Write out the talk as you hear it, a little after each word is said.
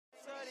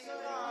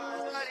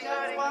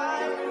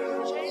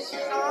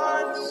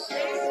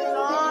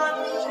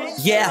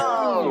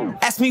Yeah,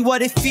 ask me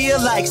what it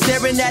feel like,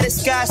 staring at the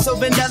sky so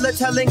vanilla,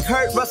 telling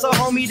Kurt Russell,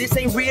 homie, this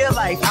ain't real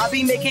life. I'll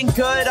be making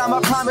good on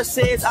my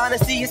promises,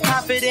 honesty is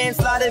confidence,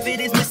 a lot of it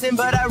is missing,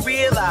 but I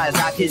realize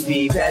I could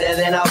be better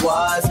than I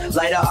was,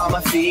 lighter on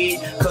my feet,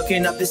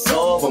 cooking up the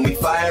soul when we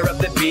fire up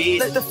the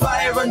beat. Let the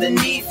fire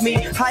underneath me,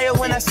 higher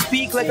when I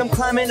speak, like I'm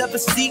climbing up a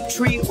steep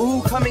tree.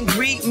 Ooh, come and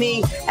greet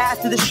me,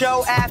 after the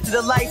show, after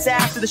the lights,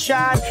 after the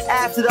shine,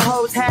 after the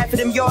hoes, half of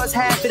them yours,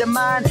 half of them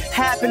mine.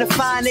 Happen to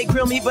find they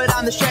grill me, but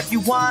I'm the chef you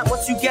want.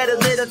 Once you get a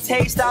little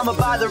taste, I'ma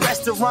buy the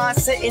restaurant,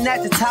 sitting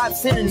at the top,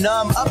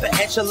 synonym, upper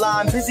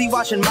echelon, busy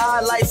watching my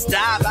life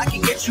stop. I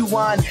can get you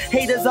one.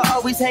 Haters are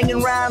always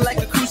hanging around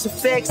like a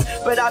crucifix,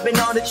 but I've been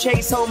on the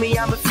chase, homie,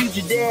 I'm a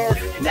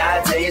fugitive.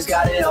 Nowadays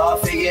got it all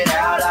figured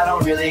out, I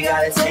don't really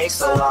gotta take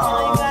so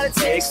long,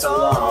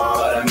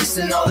 but I'm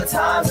missing all the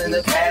times in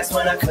the past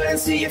when I couldn't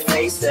see your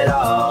face at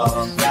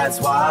all. That's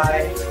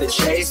why the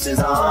chase is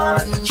on,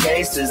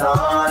 chase is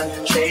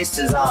on, chase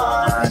is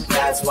on.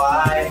 That's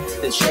why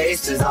the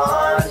chase is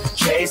on,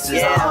 chase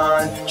is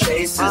on,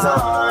 chase is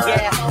on.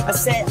 Yeah, I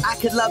said I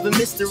could love a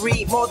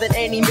mystery more than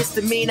any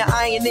misdemeanor.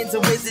 I ain't into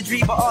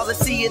wizardry, but all I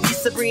see is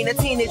these Sabrina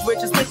teenage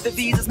witches with the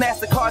visas,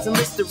 MasterCards, and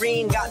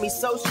Listerine. Got me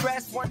so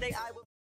stressed, one day I will